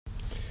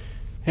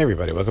Hey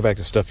everybody, welcome back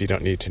to Stuff You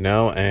Don't Need to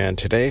Know, and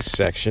today's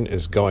section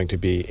is going to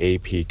be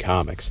AP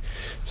Comics.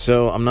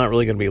 So I'm not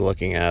really going to be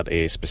looking at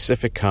a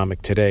specific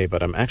comic today,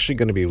 but I'm actually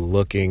going to be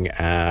looking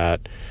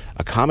at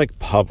a comic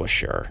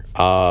publisher.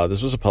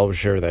 This was a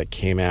publisher that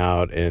came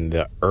out in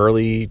the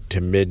early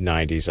to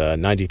mid-90s.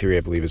 93,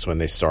 I believe, is when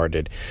they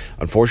started.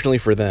 Unfortunately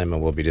for them,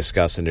 and we'll be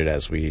discussing it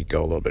as we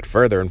go a little bit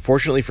further,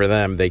 unfortunately for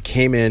them, they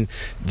came in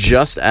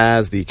just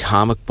as the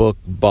comic book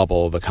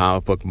bubble, the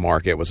comic book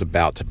market was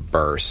about to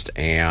burst,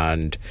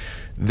 and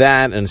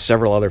that and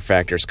several other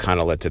factors kind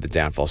of led to the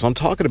downfall. So I'm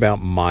talking about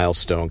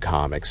Milestone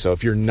Comics. So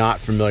if you're not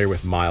familiar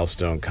with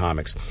Milestone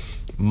Comics,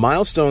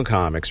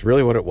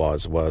 really what it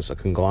was a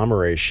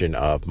conglomeration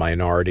of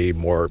minority,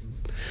 more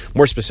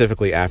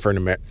specifically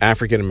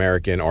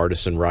African-American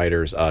artists and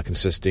writers,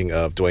 consisting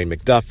of Dwayne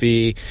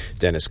McDuffie,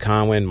 Dennis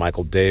Conwin,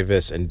 Michael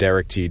Davis, and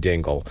Derek T.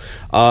 Dingle.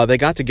 They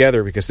got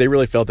together because they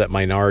really felt that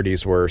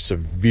minorities were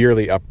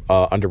severely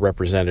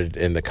underrepresented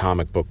in the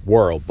comic book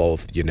world,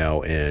 both,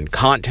 in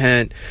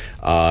content,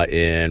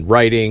 in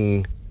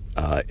writing,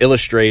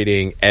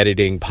 illustrating,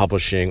 editing,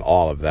 publishing,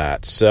 all of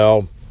that.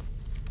 So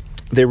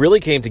they really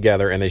came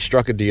together and they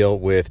struck a deal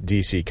with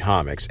DC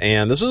Comics.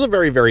 And this was a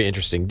very, very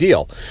interesting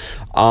deal.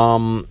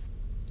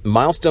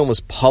 Milestone was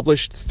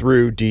published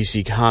through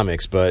DC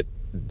Comics, but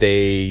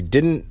they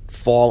didn't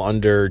fall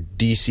under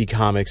DC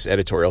Comics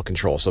editorial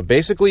control. So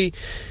basically,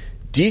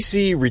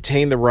 DC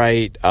retained the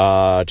right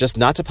just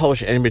not to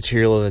publish any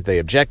material that they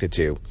objected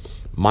to.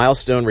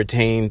 Milestone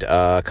retained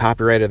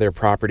copyright of their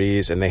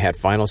properties, and they had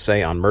final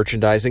say on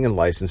merchandising and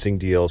licensing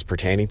deals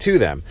pertaining to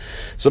them.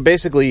 So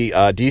basically,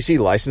 DC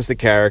licensed the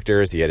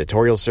characters, the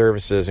editorial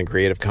services, and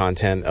creative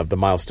content of the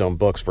Milestone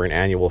books for an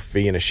annual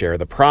fee and a share of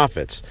the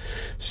profits.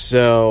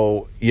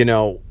 So,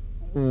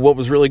 what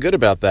was really good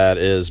about that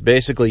is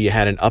basically you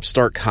had an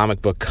upstart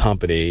comic book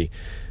company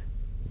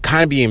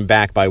kind of being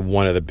backed by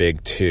one of the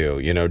big two.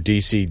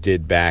 DC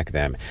did back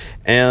them.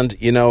 And,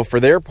 for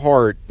their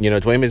part,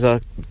 Dwayne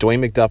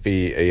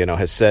McDuffie,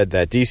 has said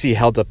that DC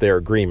held up their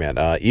agreement,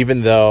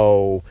 even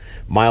though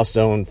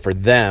Milestone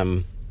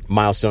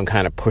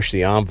kind of pushed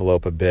the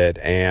envelope a bit,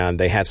 and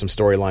they had some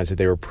storylines that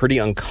they were pretty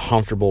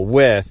uncomfortable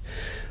with.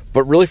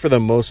 But really, for the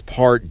most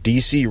part,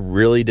 DC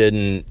really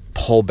didn't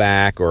pull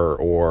back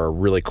or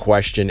really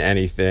question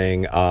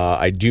anything.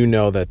 I do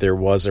know that there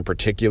was a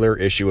particular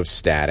issue of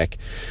Static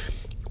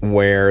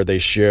where they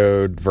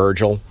showed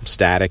Virgil,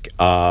 Static,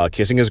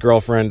 kissing his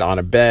girlfriend on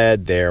a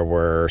bed. There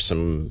were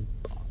some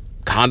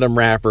condom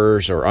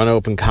wrappers or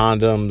unopened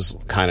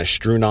condoms kind of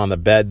strewn on the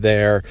bed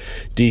there.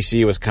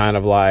 DC was kind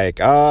of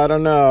like, I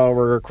don't know,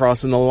 we're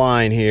crossing the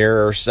line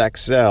here, or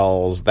sex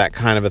sells, that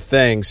kind of a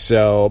thing.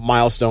 So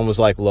Milestone was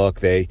like, look,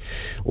 they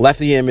left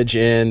the image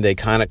in, they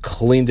kind of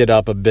cleaned it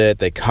up a bit,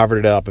 they covered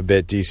it up a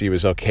bit, DC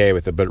was okay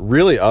with it. But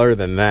really, other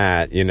than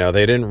that, they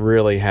didn't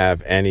really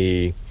have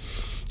any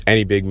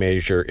big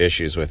major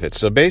issues with it.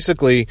 So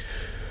basically,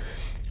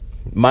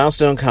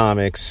 Milestone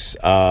Comics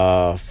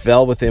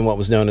fell within what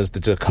was known as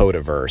the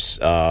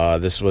Dakotaverse.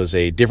 This was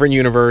a different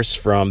universe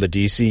from the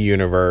DC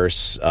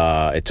universe.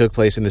 It took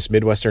place in this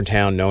Midwestern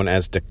town known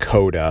as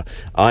Dakota.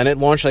 And it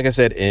launched, like I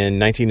said, in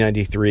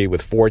 1993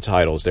 with 4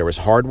 titles. There was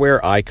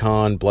Hardware,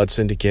 Icon, Blood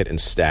Syndicate, and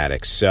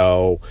Static.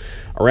 So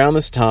around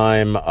this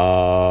time,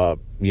 I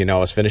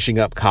was finishing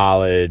up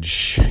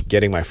college,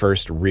 getting my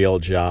first real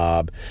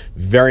job,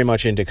 very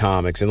much into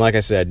comics. And like I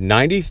said,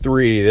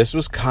 93, this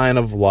was kind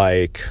of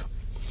like,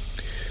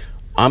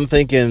 I'm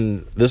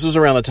thinking this was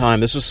around the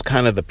time, this was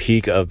kind of the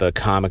peak of the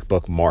comic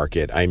book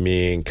market. I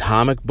mean,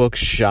 comic book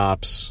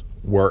shops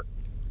were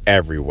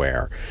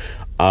everywhere.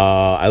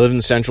 I live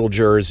in Central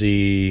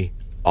Jersey.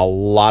 A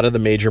lot of the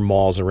major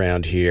malls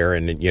around here,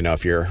 and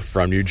if you're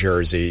from New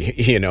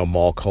Jersey,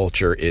 mall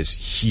culture is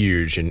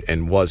huge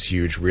and was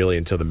huge really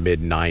until the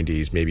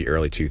mid-90s, maybe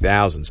early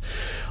 2000s.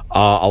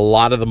 A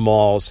lot of the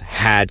malls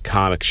had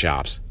comic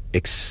shops,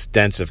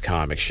 extensive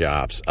comic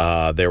shops.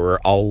 There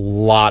were a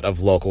lot of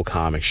local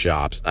comic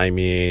shops. I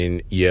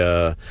mean,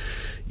 you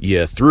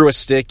threw a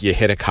stick, you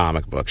hit a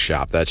comic book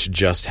shop. That's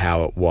just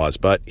how it was.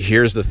 But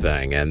here's the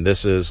thing, and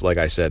this is, like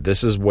I said,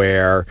 this is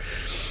where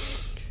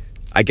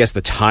I guess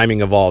the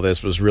timing of all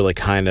this was really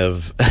kind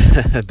of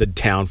the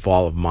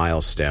downfall of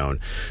Milestone.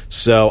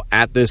 So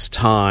at this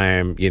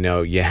time,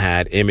 you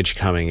had Image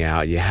coming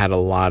out. You had a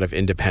lot of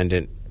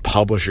independent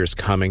publishers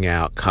coming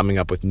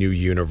up with new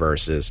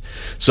universes.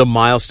 So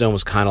Milestone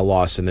was kind of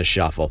lost in the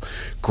shuffle.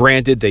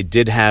 Granted, they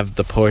did have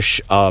the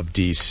push of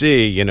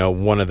DC,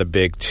 one of the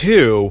big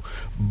two,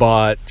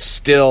 but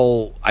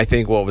still, I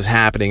think what was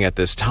happening at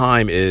this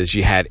time is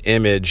you had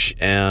Image,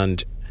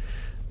 and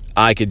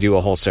I could do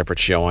a whole separate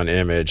show on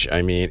Image.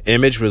 I mean,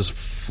 Image was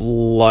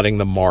flooding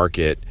the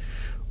market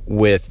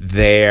with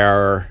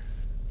their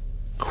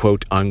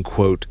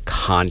quote-unquote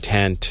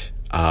content.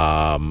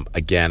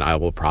 Again, I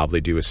will probably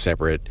do a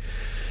separate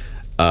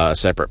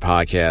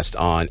podcast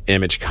on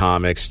Image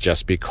Comics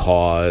just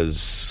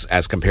because,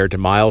 as compared to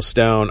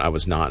Milestone, I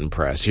was not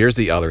impressed. Here's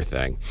the other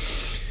thing.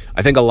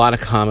 I think a lot of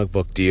comic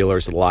book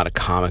dealers, a lot of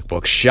comic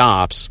book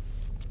shops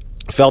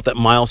felt that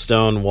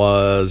Milestone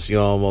was,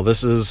 well,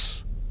 this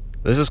is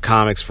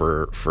comics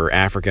for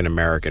African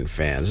American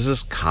fans. This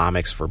is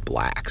comics for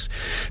blacks,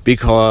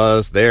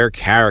 because their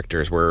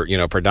characters were,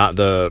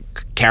 the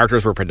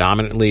characters were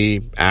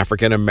predominantly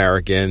African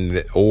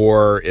American,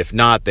 or if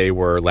not, they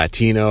were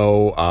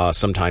Latino,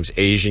 sometimes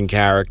Asian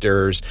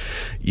characters.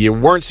 You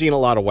weren't seeing a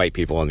lot of white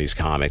people in these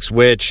comics,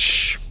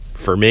 which,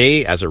 for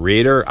me as a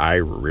reader, I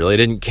really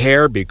didn't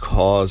care,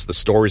 because the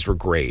stories were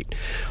great.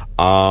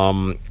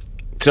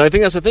 So I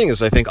think that's the thing,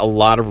 is I think a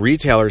lot of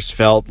retailers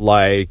felt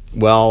like,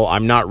 well,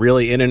 I'm not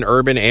really in an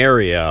urban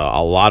area.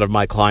 A lot of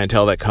my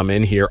clientele that come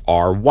in here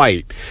are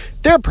white.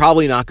 They're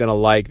probably not going to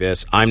like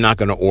this. I'm not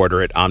going to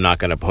order it. I'm not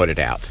going to put it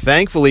out.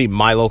 Thankfully,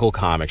 my local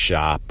comic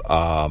shop,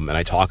 and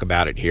I talk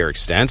about it here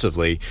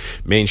extensively,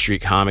 Main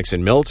Street Comics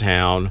in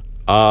Milltown,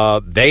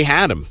 they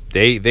had them.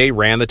 They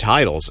ran the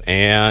titles,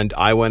 and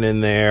I went in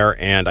there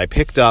and I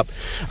picked up.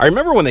 I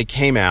remember when they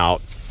came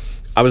out,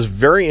 I was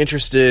very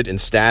interested in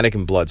Static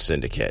and Blood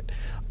Syndicate.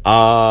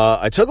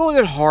 I took a look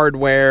at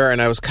Hardware, and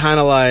I was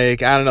kind of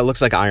like, I don't know, it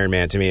looks like Iron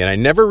Man to me, and I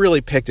never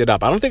really picked it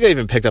up. I don't think I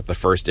even picked up the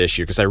first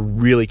issue, because I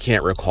really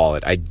can't recall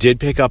it. I did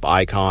pick up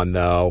Icon,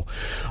 though.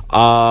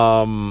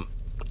 And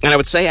I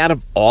would say out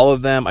of all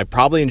of them, I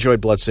probably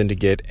enjoyed Blood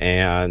Syndicate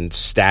and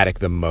Static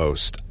the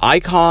most.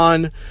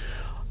 Icon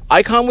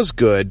was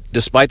good,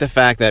 despite the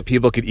fact that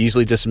people could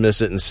easily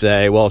dismiss it and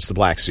say, well, it's the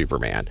Black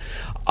Superman.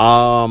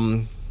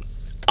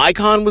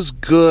 Icon was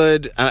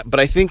good, but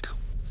I think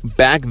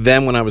back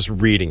then when I was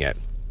reading it,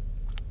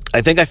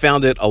 I think I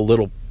found it a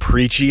little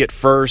preachy at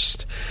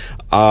first.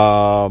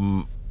 Where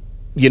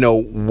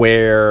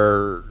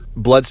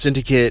Blood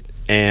Syndicate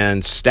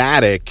and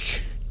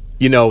Static,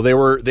 they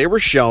were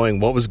showing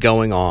what was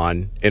going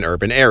on in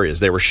urban areas.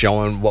 They were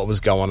showing what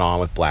was going on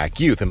with black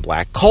youth and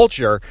black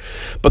culture,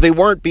 but they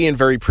weren't being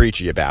very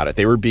preachy about it. I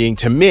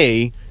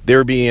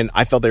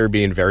felt they were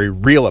being very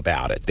real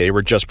about it. They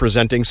were just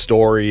presenting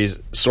stories,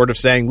 sort of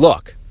saying,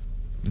 look,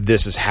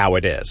 this is how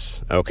it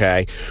is,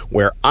 okay?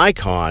 Where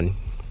Icon,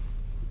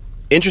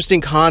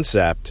 interesting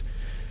concept.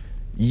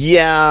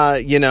 Yeah,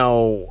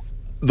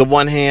 the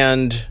one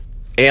hand,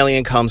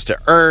 alien comes to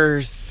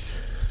Earth,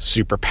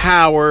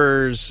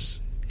 superpowers,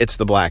 it's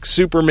the Black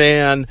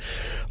Superman,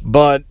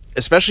 but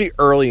especially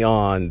early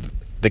on,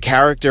 the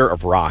character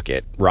of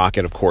Rocket,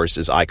 of course,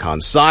 is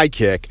Icon's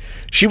sidekick,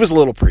 she was a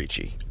little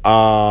preachy.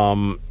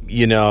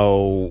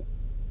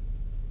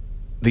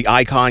 The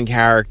Icon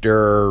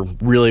character,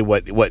 really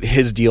what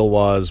his deal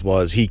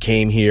was he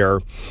came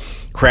here,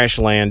 crash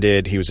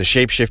landed, he was a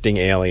shape-shifting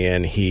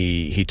alien,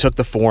 he took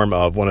the form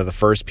of one of the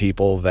first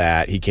people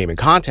that he came in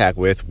contact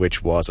with,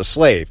 which was a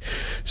slave.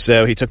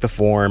 So he took the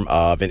form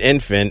of an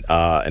infant,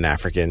 an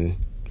African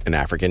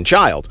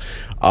child.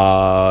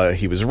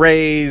 He was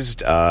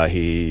raised,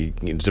 he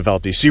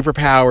developed these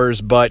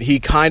superpowers, but he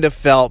kind of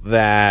felt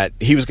that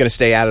he was going to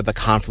stay out of the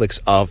conflicts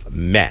of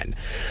men.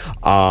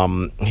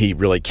 He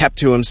really kept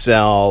to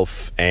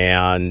himself,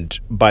 and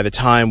by the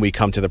time we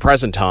come to the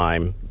present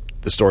time,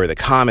 the story of the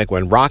comic,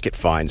 when Rocket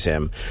finds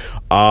him,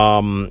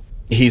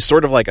 he's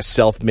sort of like a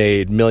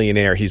self-made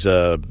millionaire. He's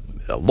a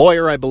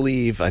lawyer, I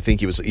believe. I think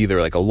he was either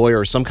like a lawyer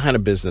or some kind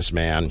of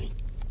businessman.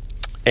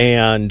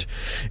 And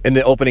in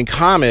the opening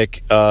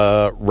comic,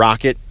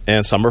 Rocket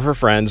and some of her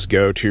friends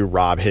go to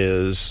rob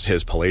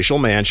his palatial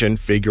mansion,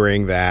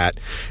 figuring that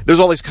there's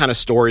all these kind of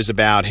stories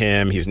about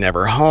him. He's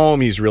never home.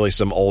 He's really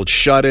some old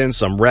shut-in,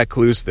 some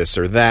recluse, this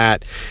or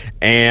that.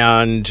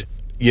 And,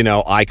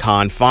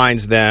 Icon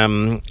finds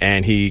them,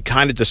 and he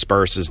kind of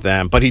disperses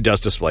them, but he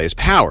does display his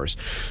powers.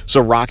 So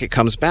Rocket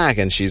comes back,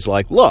 and she's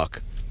like,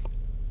 look,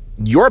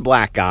 you're a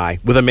black guy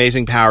with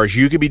amazing powers.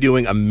 You could be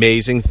doing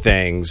amazing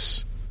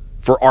things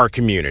for our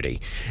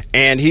community.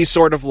 And he's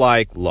sort of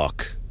like,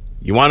 look,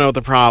 you want to know what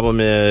the problem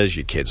is?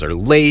 You kids are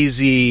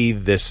lazy,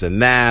 this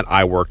and that.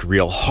 I worked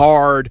real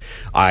hard.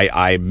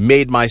 I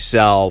made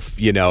myself,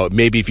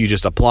 maybe if you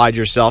just applied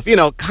yourself,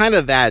 kind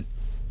of that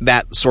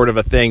sort of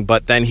a thing.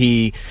 But then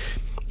he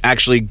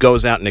actually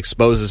goes out and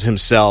exposes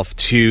himself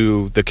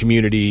to the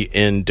community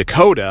in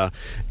Dakota,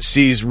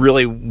 sees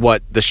really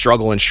what the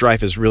struggle and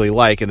strife is really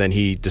like, and then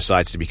he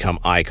decides to become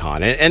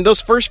Icon. And those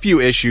first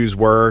few issues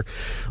were,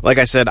 like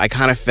I said, I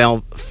kind of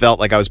felt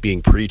like I was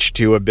being preached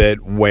to a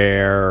bit,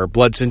 where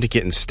Blood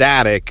Syndicate and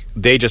Static,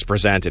 they just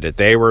presented it.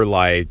 They were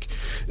like,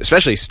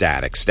 especially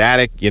Static,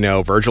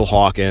 Virgil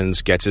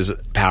Hawkins gets his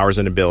powers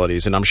and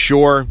abilities, and I'm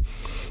sure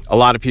a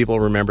lot of people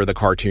remember the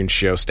cartoon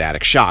show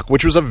Static Shock,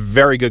 which was a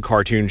very good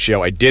cartoon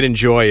show. I did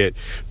enjoy it,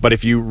 but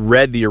if you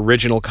read the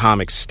original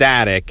comic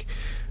Static,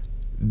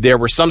 there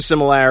were some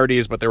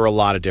similarities, but there were a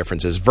lot of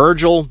differences.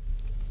 Virgil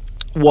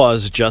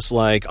was just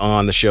like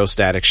on the show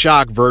Static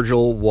Shock.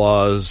 Virgil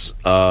was,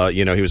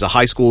 he was a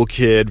high school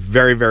kid,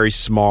 very, very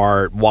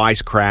smart,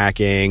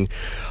 wisecracking,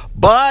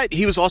 but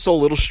he was also a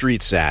little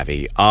street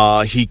savvy.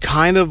 He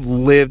kind of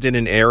lived in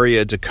an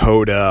area,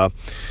 Dakota,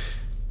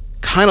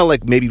 kind of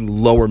like maybe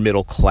lower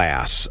middle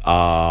class.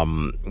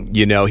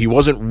 He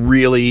wasn't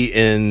really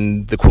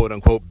in the quote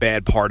unquote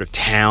bad part of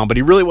town, but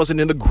he really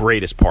wasn't in the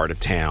greatest part of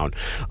town.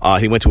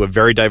 He went to a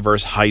very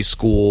diverse high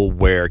school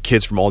where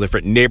kids from all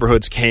different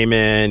neighborhoods came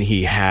in.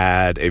 He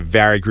had a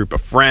varied group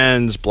of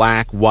friends,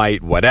 black,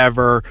 white,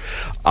 whatever.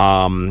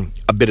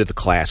 A bit of the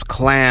class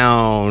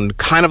clown,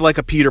 kind of like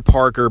a Peter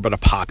Parker, but a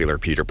popular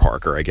Peter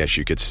Parker, I guess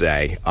you could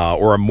say,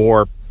 or a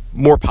more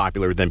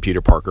popular than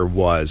Peter Parker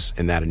was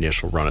in that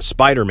initial run of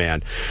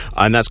Spider-Man.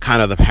 And that's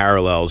kind of the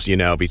parallels,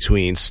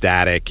 between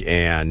Static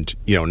and,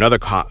 another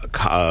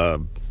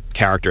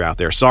character out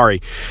there.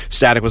 Sorry,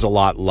 Static was a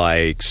lot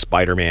like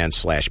Spider-Man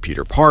 /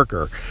 Peter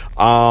Parker.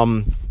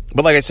 But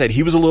like I said,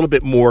 he was a little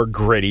bit more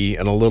gritty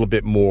and a little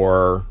bit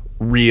more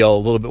real, a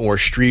little bit more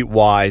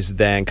streetwise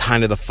than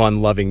kind of the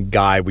fun-loving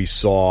guy we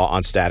saw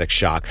on Static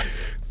Shock.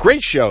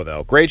 Great show,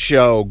 though. Great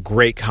show.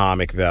 Great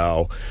comic,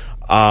 though.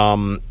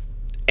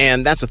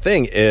 And that's the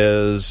thing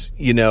is,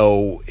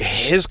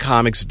 his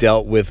comics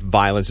dealt with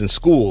violence in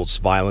schools,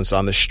 violence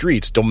on the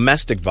streets,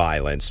 domestic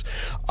violence,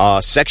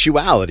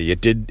 sexuality.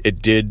 It did,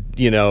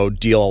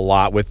 deal a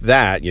lot with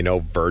that.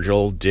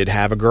 Virgil did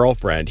have a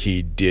girlfriend.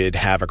 He did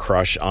have a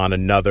crush on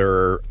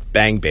another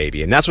Bang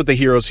Baby. And that's what the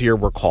heroes here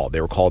were called.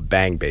 They were called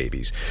Bang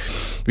Babies.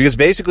 Because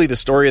basically the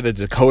story of the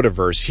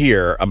Dakotaverse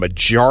here, a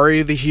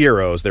majority of the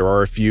heroes, there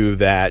are a few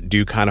that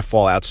do kind of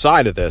fall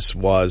outside of this,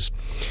 was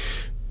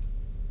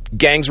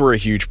gangs were a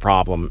huge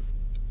problem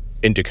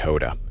in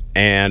Dakota.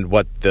 And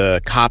what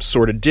the cops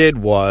sort of did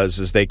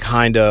was they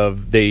found out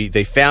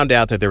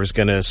that there was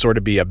going to sort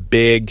of be a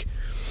big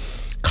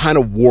kind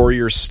of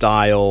warrior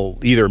style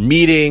either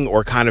meeting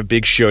or kind of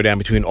big showdown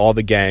between all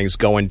the gangs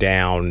going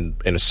down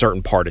in a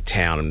certain part of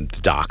town, in the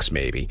docks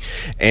maybe.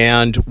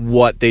 And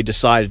what the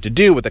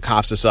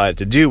cops decided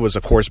to do was,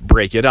 of course,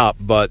 break it up,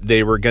 but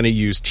they were going to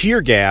use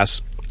tear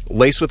gas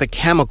laced with a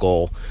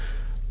chemical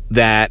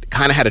that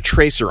kind of had a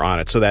tracer on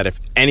it, so that if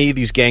any of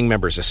these gang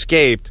members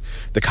escaped,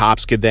 the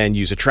cops could then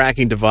use a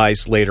tracking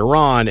device later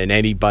on, and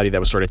anybody that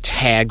was sort of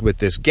tagged with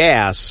this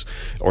gas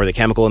or the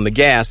chemical in the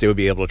gas, they would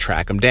be able to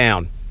track them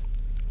down.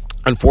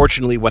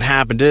 Unfortunately, what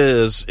happened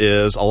is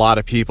a lot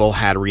of people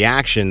had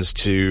reactions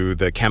to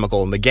the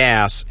chemical in the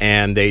gas,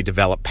 and they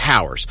developed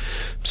powers.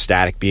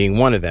 Static being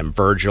one of them.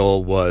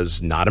 Virgil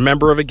was not a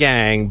member of a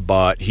gang,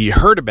 but he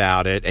heard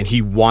about it, and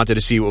he wanted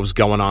to see what was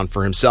going on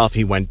for himself.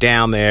 He went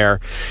down there.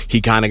 He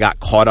kind of got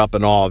caught up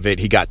in all of it.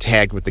 He got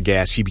tagged with the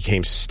gas. He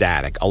became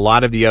Static. A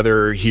lot of the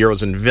other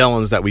heroes and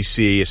villains that we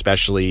see,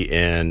 especially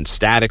in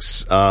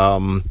Static's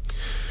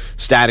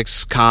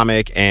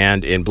comic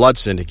and in Blood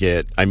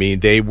Syndicate, I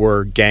mean, they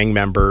were gang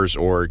members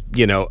or,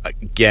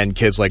 again,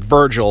 kids like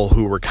Virgil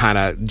who were kind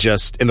of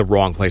just in the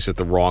wrong place at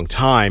the wrong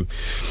time.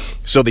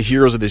 So the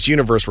heroes of this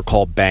universe were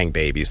called Bang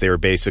Babies. They were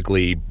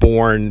basically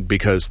born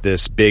because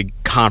this big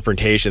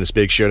confrontation, this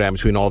big showdown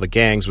between all the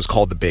gangs was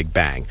called the Big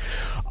Bang.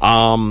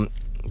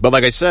 But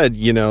like I said,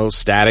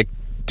 Static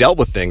dealt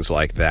with things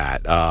like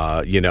that,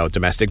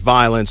 domestic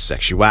violence,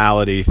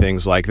 sexuality,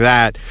 things like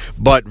that.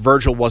 But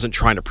Virgil wasn't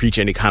trying to preach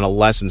any kind of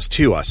lessons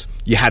to us.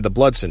 You had the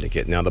Blood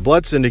Syndicate. Now, the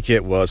Blood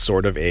Syndicate was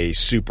sort of a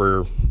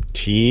super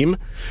team.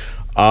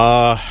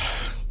 The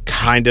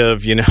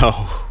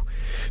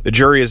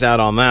jury is out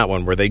on that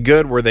one. Were they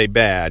good? Were they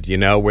bad?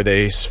 Were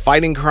they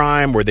fighting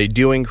crime? Were they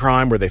doing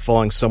crime? Were they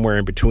falling somewhere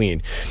in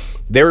between?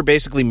 They were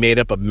basically made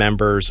up of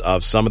members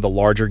of some of the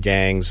larger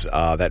gangs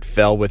that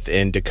fell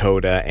within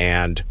Dakota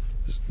and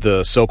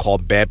the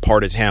so-called bad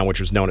part of town,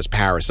 which was known as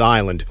Paris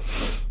Island.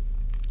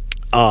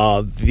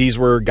 These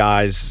were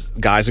guys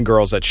and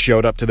girls that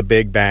showed up to the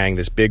Big Bang,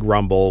 this big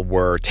rumble,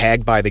 were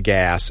tagged by the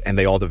gas, and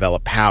they all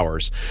developed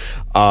powers.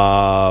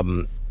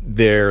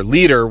 Their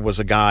leader was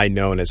a guy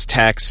known as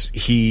Tex.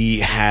 He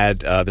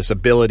had this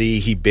ability.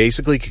 He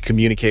basically could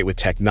communicate with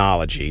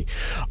technology.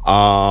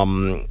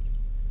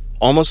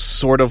 Almost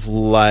sort of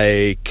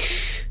like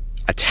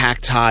a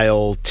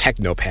tactile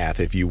technopath,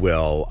 if you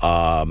will.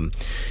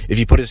 If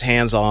he put his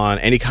hands on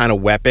any kind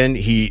of weapon,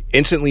 he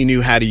instantly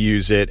knew how to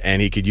use it,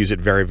 and he could use it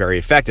very, very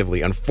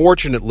effectively.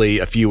 Unfortunately,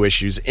 a few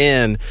issues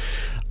in,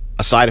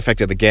 a side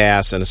effect of the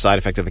gas and a side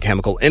effect of the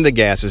chemical in the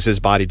gas is his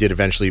body did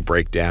eventually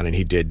break down and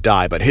he did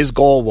die. But his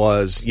goal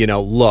was,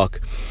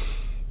 look,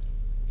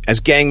 as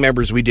gang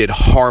members, we did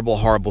horrible,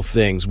 horrible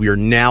things. We are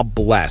now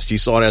blessed. He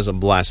saw it as a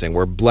blessing.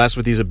 We're blessed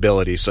with these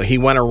abilities. So he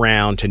went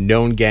around to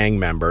known gang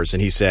members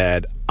and he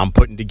said, I'm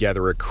putting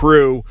together a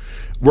crew.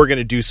 We're going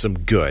to do some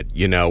good.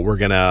 We're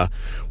going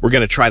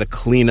to try to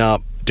clean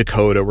up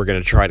Dakota. We're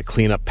going to try to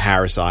clean up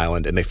Paris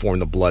Island, and they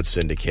formed the Blood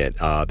Syndicate.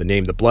 The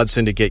name the Blood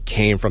Syndicate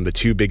came from the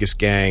two biggest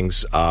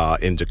gangs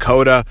in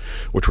Dakota,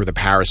 which were the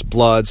Paris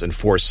Bloods and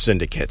Force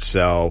Syndicate.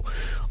 So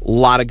a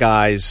lot of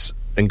guys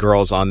and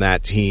girls on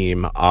that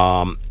team.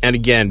 And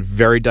again,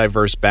 very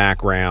diverse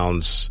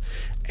backgrounds.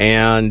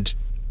 And,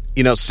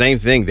 same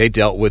thing. They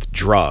dealt with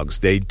drugs.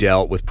 They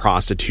dealt with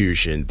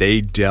prostitution. They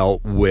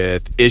dealt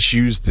with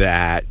issues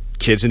that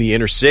kids in the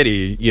inner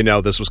city,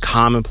 this was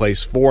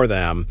commonplace for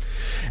them.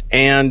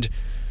 And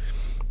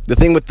the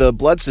thing with the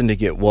Blood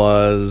Syndicate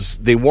was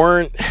they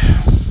weren't,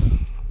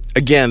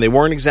 again, they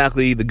weren't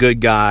exactly the good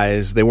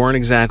guys. They weren't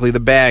exactly the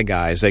bad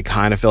guys. They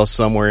kind of fell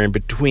somewhere in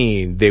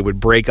between. They would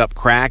break up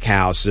crack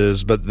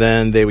houses, but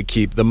then they would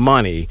keep the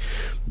money.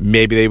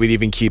 Maybe they would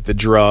even keep the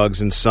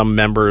drugs, and some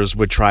members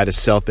would try to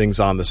sell things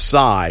on the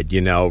side.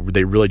 You know,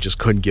 they really just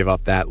couldn't give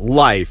up that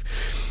life.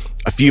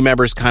 A few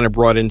members kind of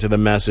brought into the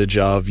message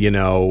of, you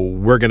know,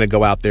 we're going to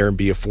go out there and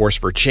be a force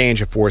for change,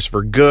 a force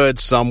for good.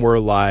 Some were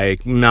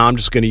like, no, I'm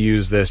just going to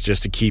use this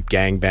just to keep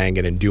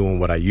gangbanging and doing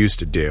what I used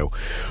to do.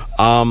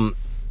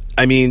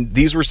 I mean,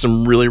 these were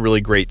some really,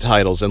 really great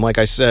titles. And like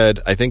I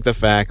said, I think the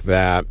fact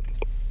that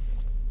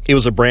it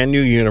was a brand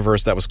new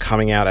universe that was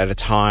coming out at a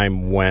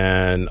time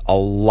when a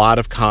lot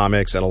of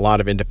comics and a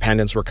lot of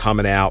independents were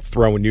coming out,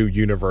 throwing new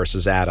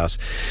universes at us.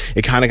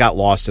 It kind of got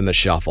lost in the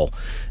shuffle.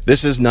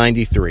 This is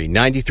 93,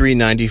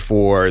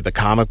 94, the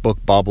comic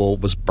book bubble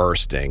was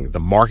bursting. The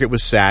market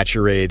was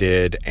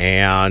saturated,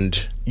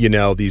 and, you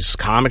know, these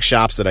comic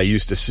shops that I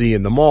used to see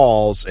in the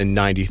malls in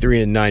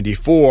 93 and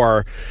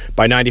 94,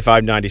 by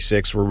 95,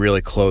 96 were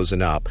really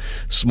closing up.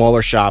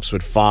 Smaller shops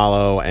would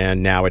follow,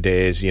 and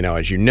nowadays, you know,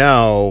 as you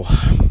know,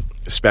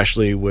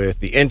 especially with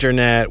the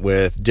internet,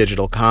 with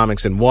digital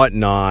comics and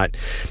whatnot,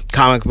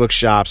 comic book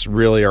shops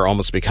really are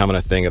almost becoming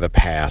a thing of the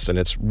past, and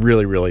it's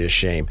really, really a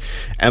shame.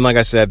 And like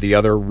I said, the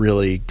other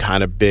really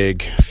kind of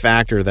big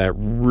factor that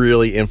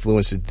really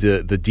influenced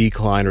the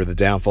decline or the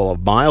downfall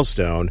of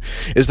Milestone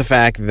is the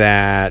fact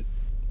that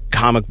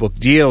comic book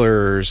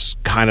dealers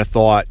kind of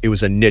thought it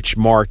was a niche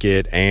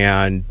market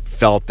and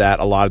felt that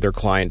a lot of their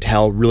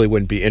clientele really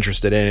wouldn't be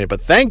interested in it.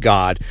 But thank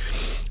God,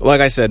 like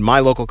I said, my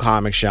local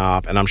comic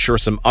shop, and I'm sure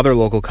some other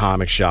local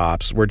comic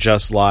shops, were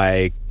just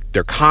like,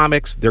 they're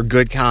comics, they're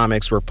good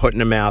comics, we're putting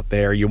them out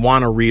there, you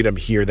want to read them,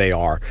 here they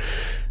are.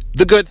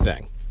 The good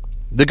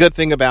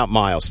thing about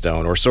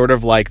Milestone, or sort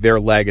of like their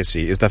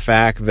legacy, is the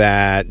fact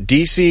that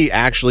DC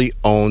actually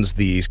owns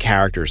these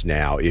characters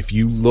now. If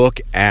you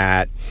look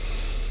at,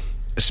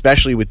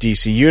 especially with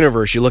DC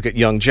Universe, you look at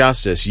Young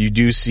Justice, you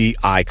do see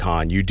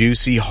Icon, you do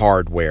see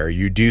Hardware,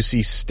 you do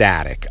see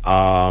Static.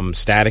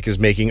 Static is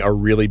making a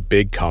really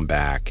big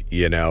comeback,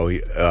 you know,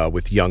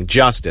 with Young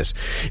Justice.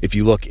 If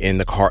you look in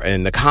the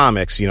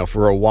comics, you know,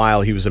 for a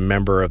while he was a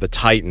member of the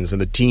Titans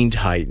and the Teen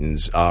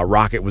Titans.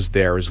 Rocket was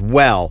there as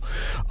well.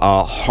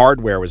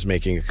 Hardware was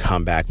making a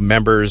comeback.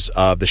 Members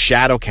of the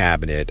Shadow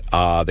Cabinet,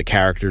 the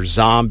character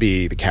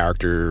Zombie, the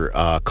character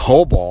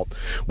Cobalt,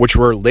 which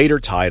were later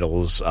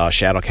titles.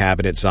 Shadow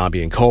Cabinet,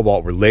 Zombie, and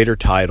Cobalt were later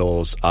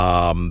titles.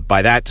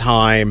 By that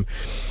time,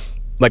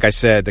 like I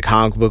said, the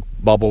comic book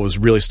bubble was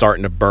really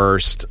starting to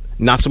burst.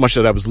 Not so much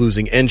that I was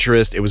losing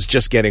interest, it was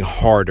just getting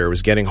harder. It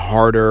was getting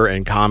harder,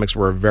 and comics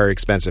were a very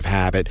expensive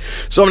habit.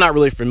 So I'm not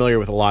really familiar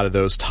with a lot of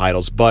those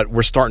titles, but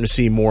we're starting to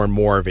see more and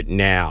more of it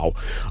now.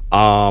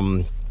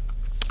 I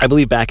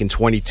believe back in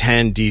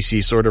 2010,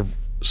 DC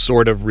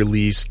sort of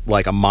released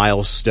like a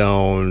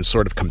Milestone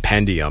sort of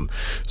compendium,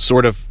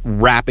 sort of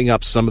wrapping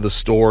up some of the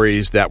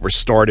stories that were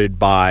started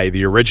by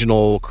the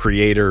original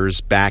creators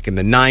back in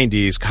the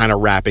 90s, kind of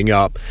wrapping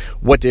up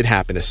what did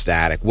happen to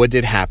Static, what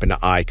did happen to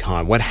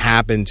Icon, what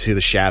happened to the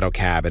Shadow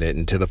Cabinet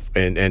and to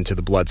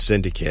the Blood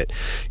Syndicate,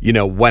 you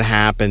know, what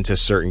happened to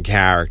certain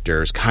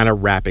characters, kind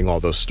of wrapping all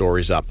those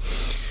stories up.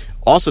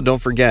 Also, don't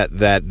forget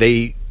that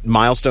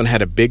Milestone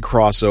had a big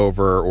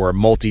crossover or a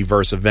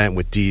multiverse event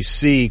with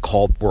DC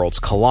called Worlds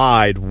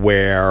Collide,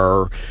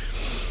 where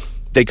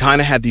they kind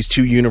of had these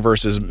two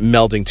universes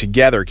melding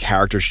together,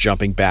 characters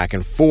jumping back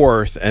and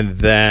forth, and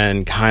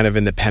then kind of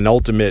in the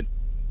penultimate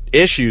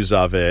issues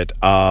of it,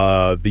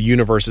 the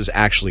universes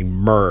actually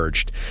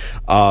merged.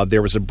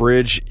 There was a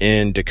bridge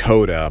in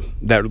Dakota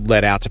that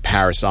led out to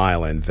Paris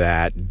Island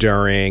that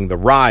during the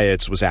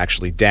riots was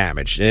actually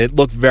damaged, and it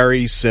looked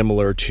very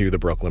similar to the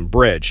Brooklyn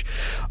Bridge.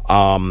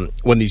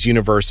 When these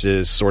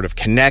universes sort of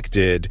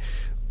connected,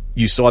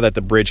 you saw that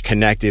the bridge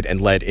connected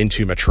and led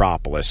into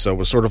Metropolis. So it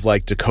was sort of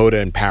like Dakota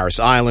and Paris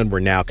Island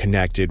were now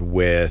connected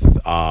with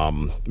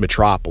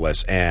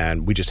Metropolis,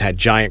 and we just had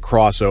giant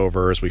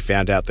crossovers. We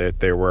found out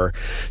that there were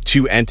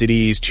two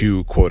entities,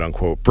 two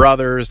quote-unquote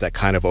brothers that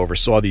kind of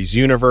oversaw these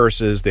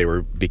universes. They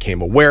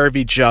became aware of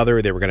each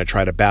other. They were going to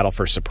try to battle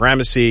for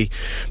supremacy.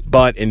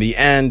 But in the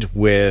end,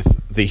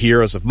 with the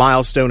heroes of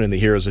Milestone and the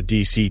heroes of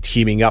DC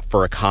teaming up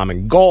for a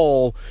common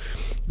goal,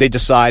 they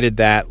decided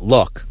that,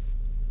 look,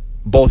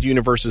 both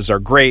universes are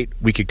great,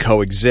 we could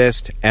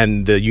coexist,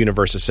 and the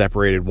universes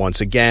separated once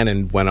again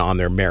and went on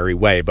their merry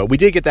way. But we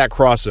did get that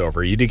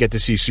crossover. You did get to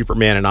see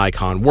Superman and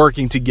Icon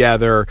working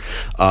together,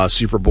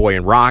 Superboy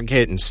and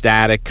Rocket and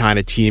Static kind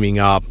of teaming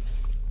up.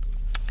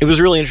 It was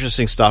really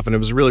interesting stuff, and it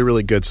was really,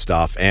 really good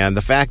stuff. And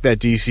the fact that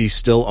DC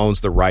still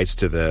owns the rights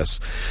to this,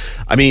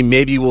 I mean,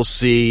 maybe we'll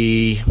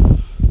see,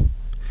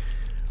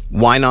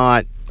 why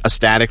not a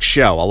Static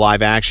show, a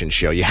live action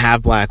show? You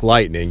have Black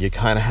Lightning, you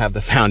kind of have the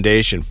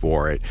foundation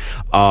for it.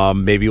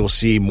 Maybe we'll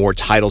see more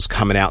titles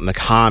coming out in the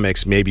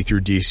comics. Maybe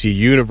through DC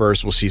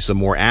Universe we'll see some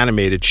more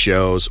animated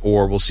shows,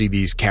 or we'll see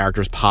these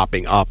characters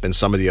popping up in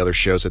some of the other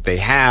shows that they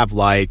have,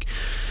 like,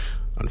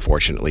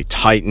 unfortunately,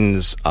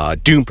 Titans,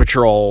 Doom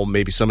Patrol,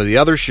 maybe some of the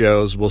other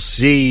shows. We'll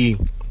see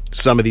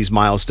some of these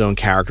Milestone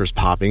characters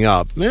popping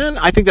up. Man,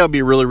 I think that would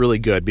be really, really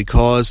good,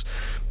 because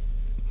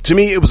to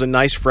me, it was a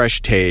nice,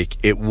 fresh take.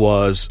 It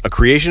was a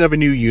creation of a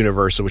new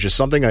universe, which is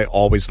something I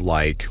always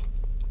like.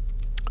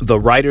 The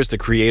writers, the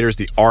creators,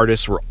 the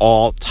artists were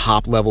all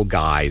top-level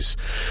guys.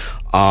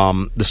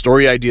 The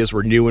story ideas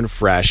were new and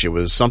fresh. It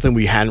was something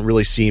we hadn't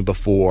really seen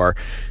before.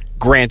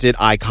 Granted,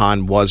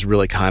 Icon was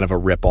really kind of a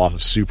ripoff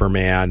of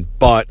Superman,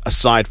 but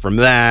aside from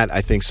that,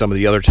 I think some of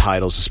the other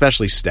titles,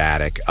 especially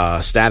Static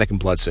and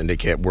Blood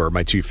Syndicate, were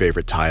my two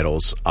favorite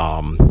titles.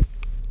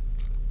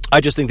 I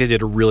just think they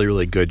did a really,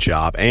 really good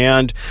job,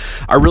 and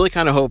I really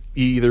kind of hope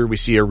either we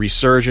see a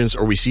resurgence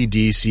or we see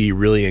DC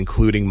really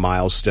including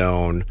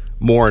Milestone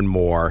more and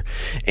more,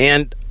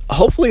 and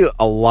hopefully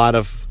a lot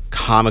of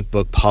comic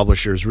book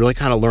publishers really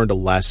kind of learned a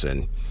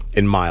lesson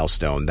in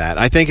Milestone. That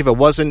I think if it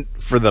wasn't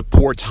for the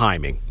poor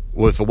timing,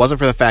 if it wasn't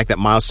for the fact that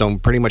Milestone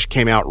pretty much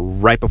came out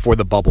right before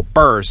the bubble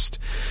burst,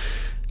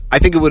 I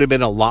think it would have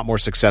been a lot more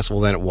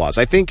successful than it was.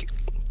 I think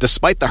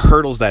despite the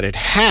hurdles that it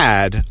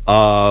had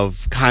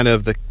of kind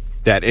of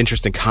that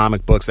interest in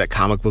comic books, that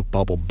comic book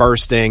bubble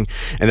bursting,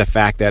 and the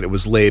fact that it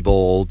was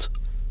labeled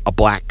a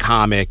black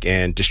comic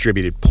and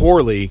distributed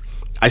poorly,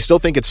 I still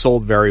think it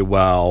sold very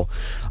well.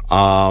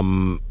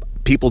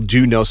 People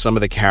do know some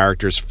of the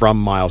characters from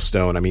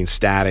Milestone. I mean,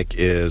 Static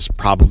is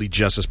probably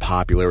just as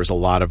popular as a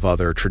lot of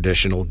other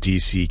traditional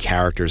DC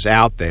characters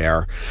out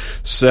there.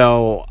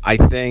 So I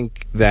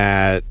think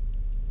that,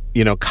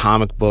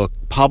 comic book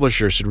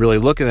publishers should really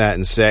look at that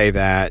and say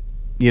that,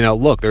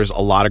 look, there's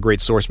a lot of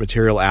great source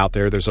material out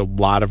there. There's a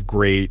lot of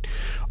great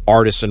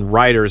artists and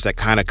writers that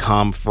kind of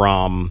come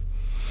from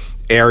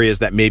areas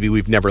that maybe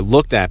we've never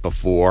looked at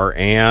before,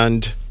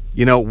 and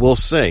we'll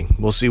see.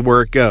 We'll see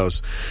where it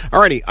goes.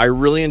 Alrighty, I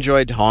really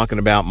enjoyed talking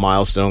about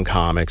Milestone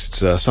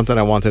Comics. It's something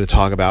I wanted to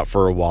talk about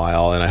for a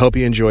while, and I hope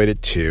you enjoyed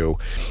it too.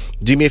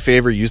 Do me a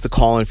favor, use the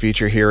call-in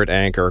feature here at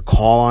Anchor.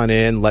 Call on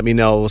in. Let me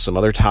know some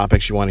other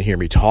topics you want to hear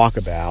me talk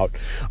about.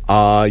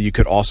 You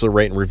could also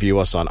rate and review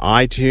us on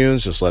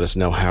iTunes. Just let us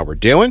know how we're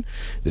doing.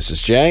 This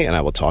is Jay, and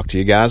I will talk to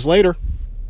you guys later.